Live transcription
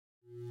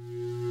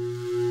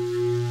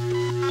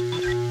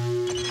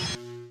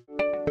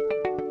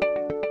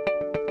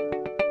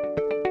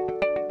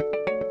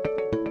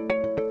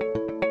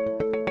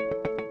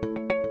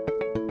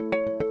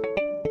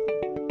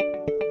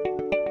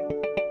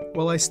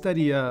Well, I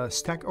study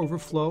Stack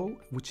Overflow,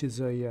 which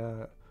is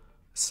a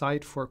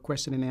site for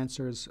question and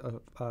answers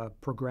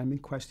of programming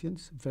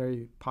questions,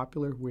 very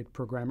popular with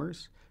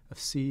programmers of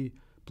C++,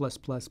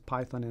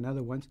 Python, and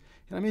other ones.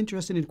 And I'm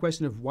interested in the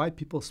question of why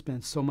people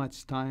spend so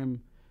much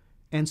time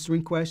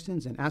answering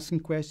questions and asking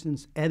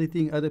questions,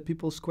 editing other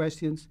people's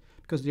questions,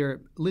 because there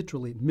are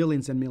literally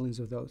millions and millions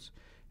of those.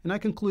 And I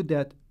conclude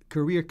that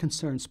career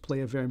concerns play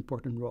a very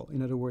important role.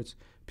 In other words,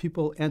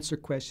 people answer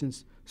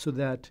questions so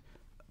that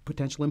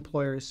potential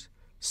employers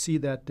see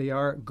that they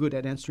are good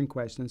at answering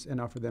questions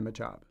and offer them a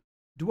job.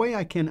 The way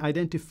I can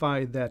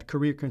identify that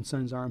career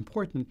concerns are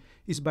important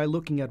is by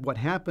looking at what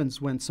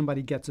happens when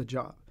somebody gets a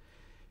job.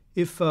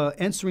 If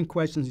answering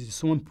questions is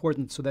so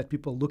important so that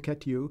people look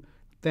at you,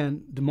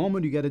 then the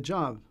moment you get a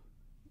job,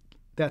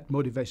 that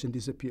motivation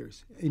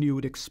disappears. And you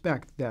would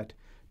expect that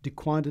the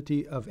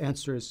quantity of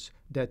answers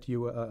that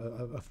you,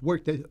 of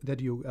work that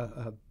you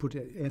put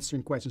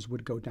answering questions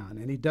would go down.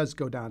 And it does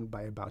go down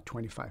by about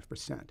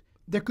 25%.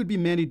 There could be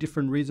many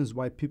different reasons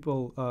why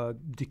people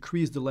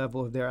decrease the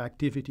level of their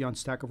activity on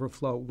Stack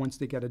Overflow once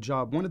they get a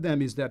job. One of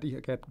them is that you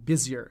get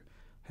busier,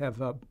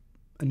 have a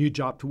new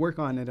job to work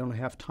on, and don't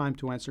have time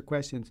to answer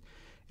questions.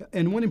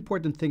 And one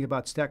important thing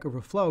about Stack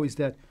Overflow is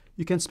that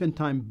you can spend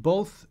time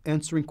both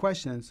answering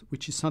questions,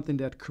 which is something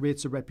that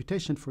creates a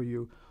reputation for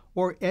you,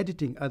 or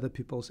editing other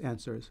people's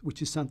answers,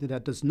 which is something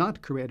that does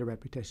not create a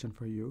reputation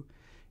for you.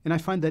 And I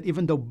find that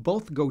even though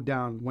both go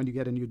down when you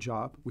get a new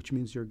job, which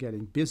means you're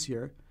getting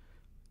busier,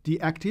 the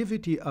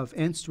activity of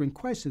answering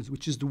questions,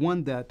 which is the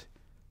one that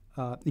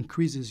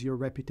increases your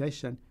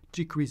reputation,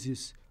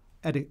 decreases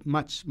at a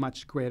much,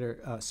 much greater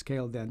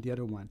scale than the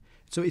other one.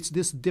 So it's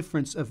this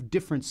difference of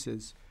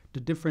differences, the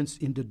difference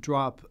in the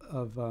drop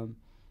of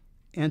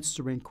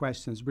answering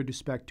questions with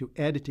respect to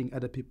editing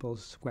other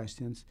people's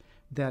questions,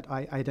 that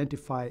I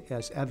identify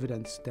as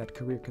evidence that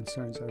career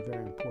concerns are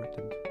very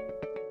important.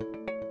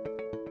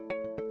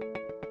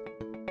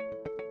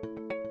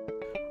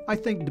 I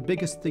think the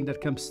biggest thing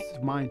that comes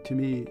to mind to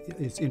me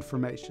is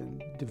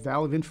information. The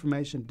value of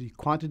information, the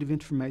quantity of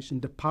information,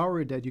 the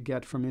power that you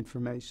get from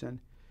information.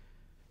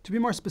 To be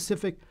more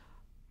specific,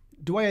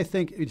 the way I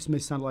think, it may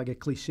sound like a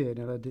cliche,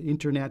 the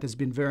internet has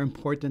been very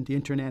important, the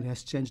internet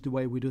has changed the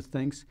way we do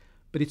things,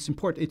 but it's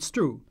important, it's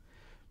true.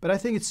 But I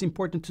think it's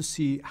important to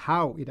see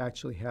how it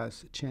actually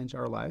has changed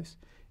our lives.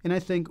 And I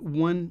think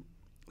one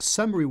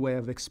summary way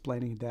of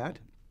explaining that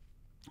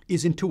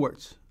is in two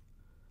words: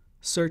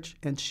 search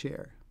and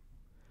share.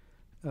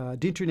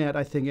 The internet,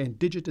 I think, and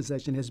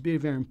digitization has been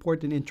very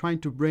important in trying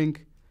to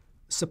bring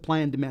supply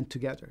and demand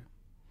together.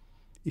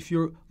 If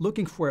you're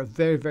looking for a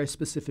very, very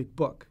specific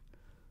book,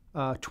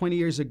 20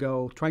 years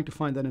ago, trying to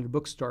find that in a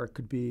bookstore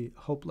could be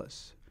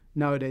hopeless.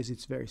 Nowadays,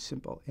 it's very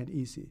simple and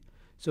easy.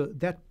 So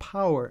that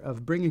power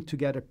of bringing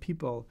together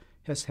people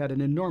has had an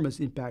enormous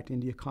impact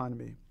in the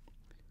economy.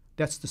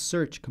 That's the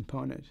search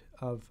component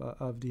of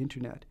the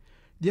internet.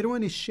 The other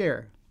one is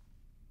share.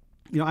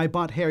 You know, I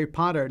bought Harry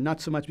Potter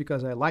not so much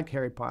because I liked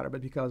Harry Potter, but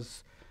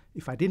because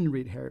if I didn't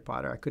read Harry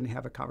Potter, I couldn't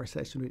have a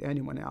conversation with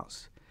anyone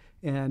else.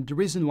 And the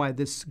reason why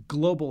this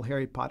global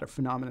Harry Potter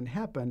phenomenon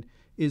happened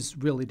is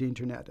really the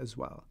internet as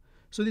well.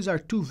 So these are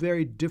two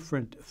very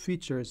different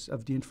features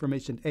of the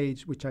information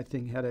age, which I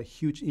think had a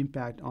huge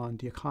impact on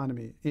the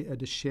economy,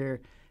 the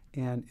share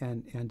and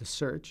the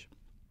search.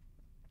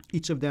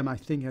 Each of them, I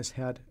think, has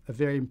had a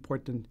very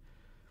important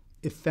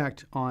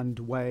effect on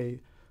the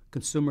way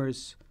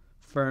consumers,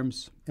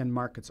 firms, and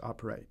markets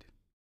operate.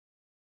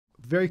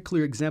 A very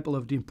clear example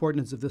of the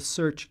importance of the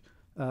search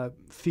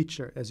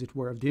feature, as it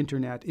were, of the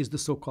internet is the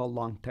so-called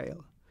long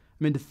tail.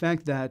 I mean, the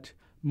fact that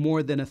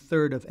more than a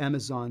third of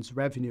Amazon's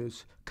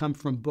revenues come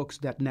from books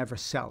that never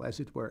sell, as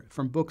it were,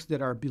 from books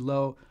that are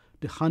below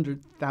the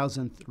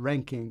 100,000th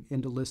ranking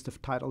in the list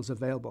of titles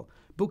available,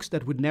 books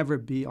that would never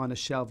be on a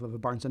shelf of a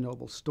Barnes &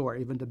 Noble store,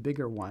 even the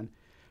bigger one.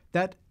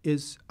 That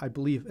is, I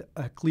believe,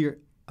 a clear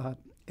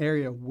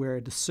area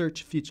where the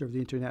search feature of the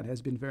internet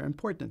has been very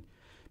important.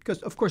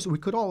 Because, of course, we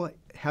could all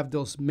have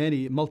those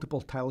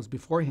multiple titles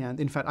beforehand.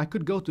 In fact, I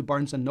could go to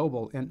Barnes &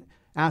 Noble and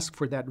ask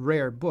for that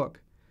rare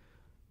book.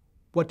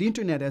 What the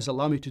internet has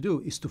allowed me to do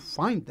is to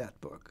find that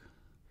book.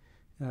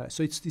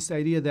 So it's this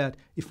idea that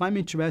if I'm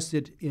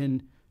interested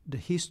in the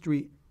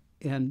history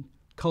and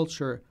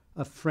culture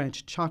of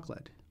French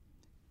chocolate,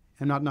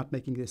 I'm not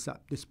making this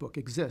up, this book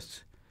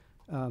exists,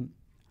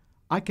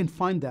 I can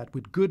find that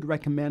with good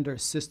recommender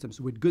systems,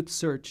 with good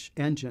search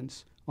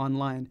engines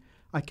online.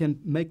 I can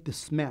make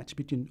this match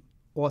between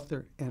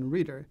author and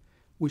reader,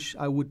 which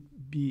I would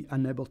be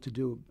unable to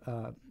do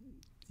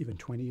even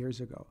 20 years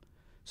ago.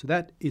 So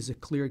that is a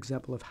clear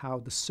example of how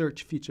the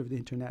search feature of the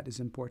internet is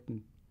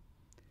important.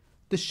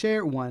 The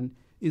share one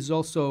is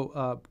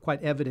also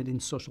quite evident in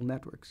social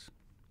networks.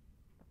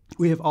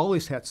 We have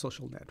always had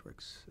social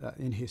networks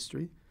in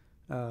history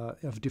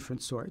of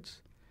different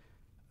sorts.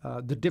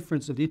 The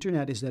difference of the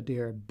internet is that they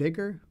are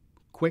bigger,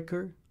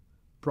 quicker,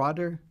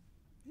 broader,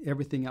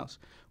 everything else.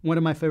 One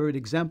of my favorite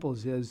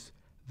examples is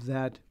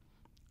that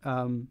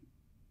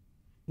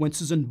when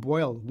Susan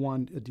Boyle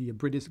won the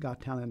British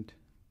Got Talent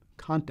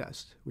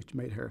contest, which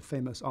made her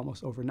famous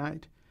almost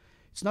overnight.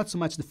 It's not so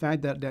much the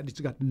fact that it's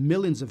got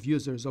millions of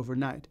users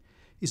overnight.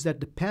 Is that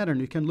the pattern,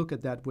 you can look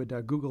at that with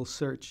a Google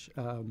search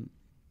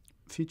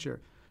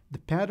feature. The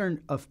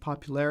pattern of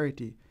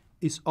popularity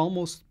is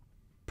almost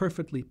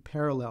perfectly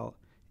parallel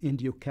in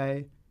the UK,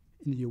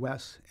 in the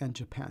US, and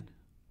Japan.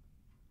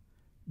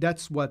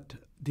 That's what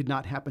did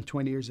not happen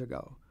 20 years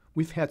ago.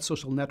 We've had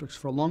social networks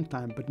for a long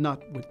time, but not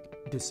with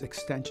this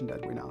extension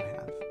that we now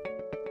have.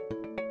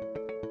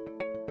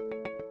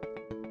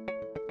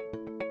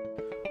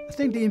 I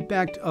think the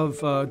impact of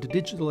the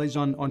digital age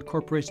on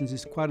corporations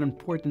is quite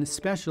important,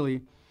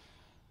 especially,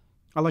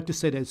 I like to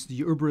say that it's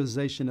the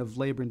Uberization of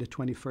labor in the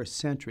 21st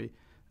century.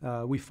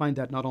 We find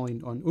that not only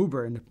on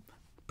Uber and a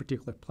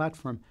particular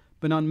platform,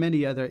 but on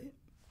many other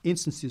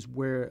instances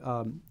where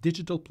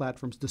digital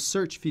platforms, the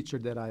search feature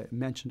that I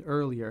mentioned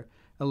earlier,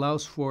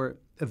 allows for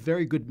a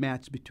very good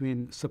match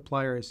between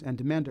suppliers and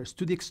demanders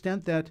to the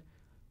extent that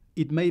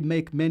it may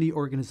make many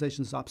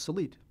organizations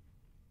obsolete.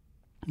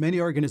 Many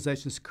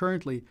organizations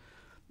currently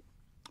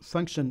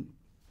function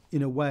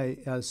in a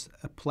way as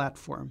a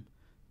platform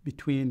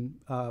between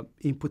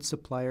input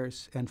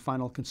suppliers and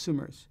final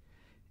consumers.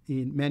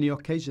 In many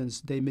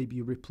occasions, they may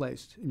be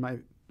replaced, in my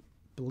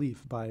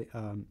belief, by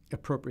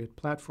appropriate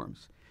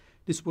platforms.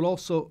 This will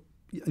also,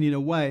 in a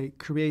way,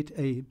 create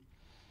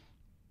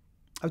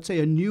I would say,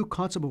 a new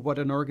concept of what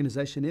an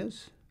organization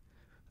is.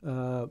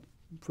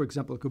 For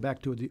example, go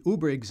back to the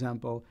Uber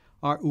example.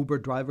 Are Uber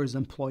drivers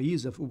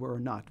employees of Uber or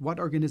not? What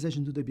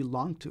organization do they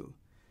belong to?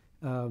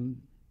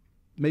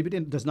 Maybe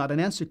there's not an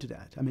answer to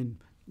that. I mean,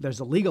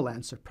 there's a legal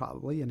answer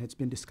probably, and it's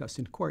been discussed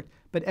in court.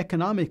 But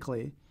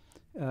economically,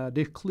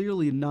 they're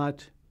clearly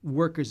not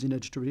workers in a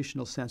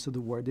traditional sense of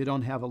the word. They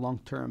don't have a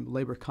long-term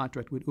labor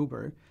contract with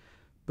Uber,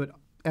 but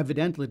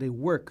evidently they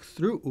work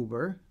through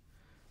Uber.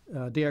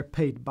 They are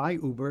paid by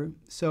Uber.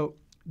 So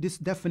this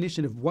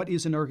definition of what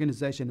is an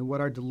organization and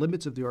what are the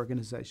limits of the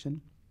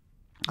organization,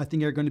 I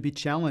think are going to be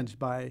challenged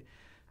by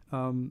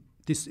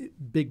this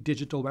big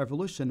digital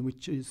revolution,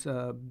 which is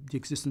the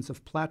existence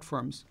of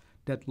platforms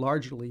that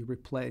largely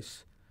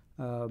replace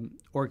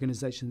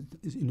organizations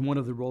in one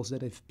of the roles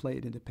that they've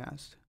played in the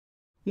past.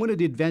 One of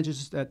the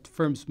advantages that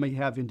firms may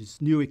have in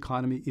this new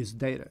economy is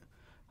data.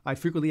 I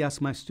frequently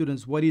ask my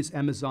students, what is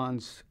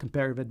Amazon's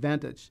comparative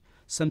advantage?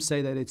 Some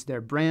say that it's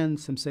their brand.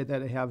 Some say that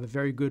they have a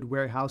very good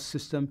warehouse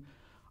system.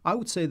 I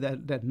would say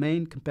that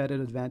main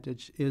competitive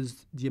advantage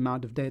is the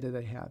amount of data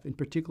they have, in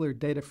particular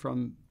data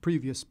from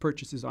previous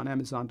purchases on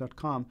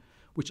Amazon.com,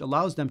 which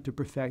allows them to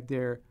perfect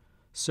their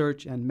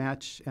search and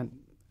match and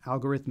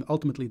algorithm,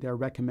 ultimately their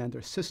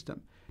recommender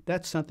system.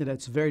 That's something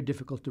that's very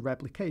difficult to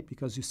replicate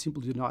because you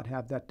simply do not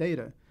have that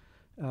data.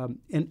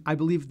 And I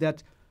believe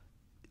that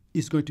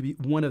is going to be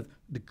one of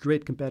the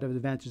great competitive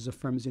advantages of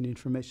firms in the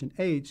information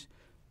age,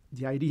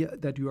 the idea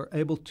that you are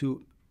able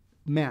to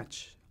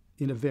match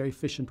in a very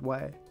efficient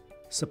way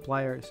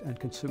suppliers and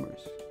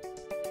consumers.